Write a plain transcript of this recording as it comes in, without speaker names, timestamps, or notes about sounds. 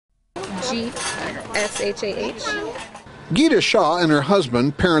G-S-H-A-H. Geeta Shah and her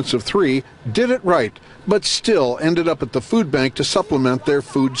husband, parents of 3, did it right, but still ended up at the food bank to supplement their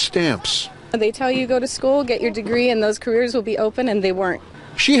food stamps. They tell you go to school, get your degree, and those careers will be open, and they weren't.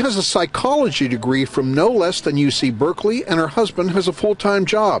 She has a psychology degree from no less than U.C. Berkeley, and her husband has a full-time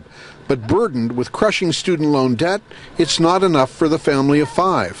job. But burdened with crushing student loan debt, it's not enough for the family of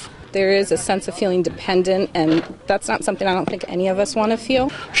 5. There is a sense of feeling dependent, and that's not something I don't think any of us want to feel.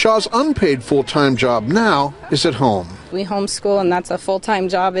 Shaw's unpaid full-time job now is at home. We homeschool, and that's a full-time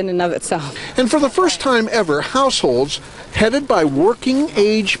job in and of itself. And for the first time ever, households headed by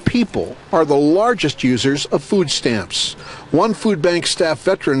working-age people are the largest users of food stamps. One food bank staff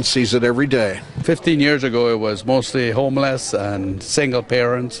veteran sees it every day. 15 years ago, it was mostly homeless and single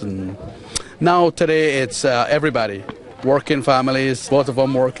parents, and now today it's everybody. Working families, both of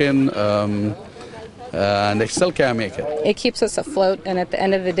them working, and they still can't make it. It keeps us afloat, and at the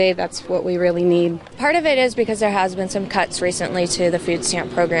end of the day, that's what we really need. Part of it is because there has been some cuts recently to the food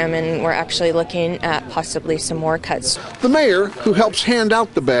stamp program, and we're actually looking at possibly some more cuts. The mayor, who helps hand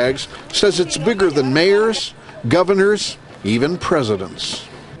out the bags, says it's bigger than mayors, governors, even presidents.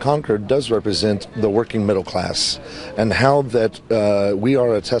 Concord does represent the working middle class, and how that we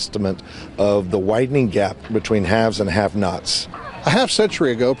are a testament of the widening gap between haves and have-nots. A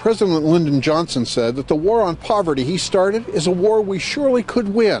half-century ago, President Lyndon Johnson said that the war on poverty he started is a war we surely could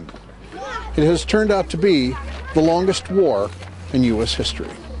win. It has turned out to be the longest war in U.S. history.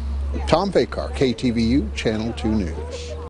 Tom Vakar, KTVU, Channel 2 News.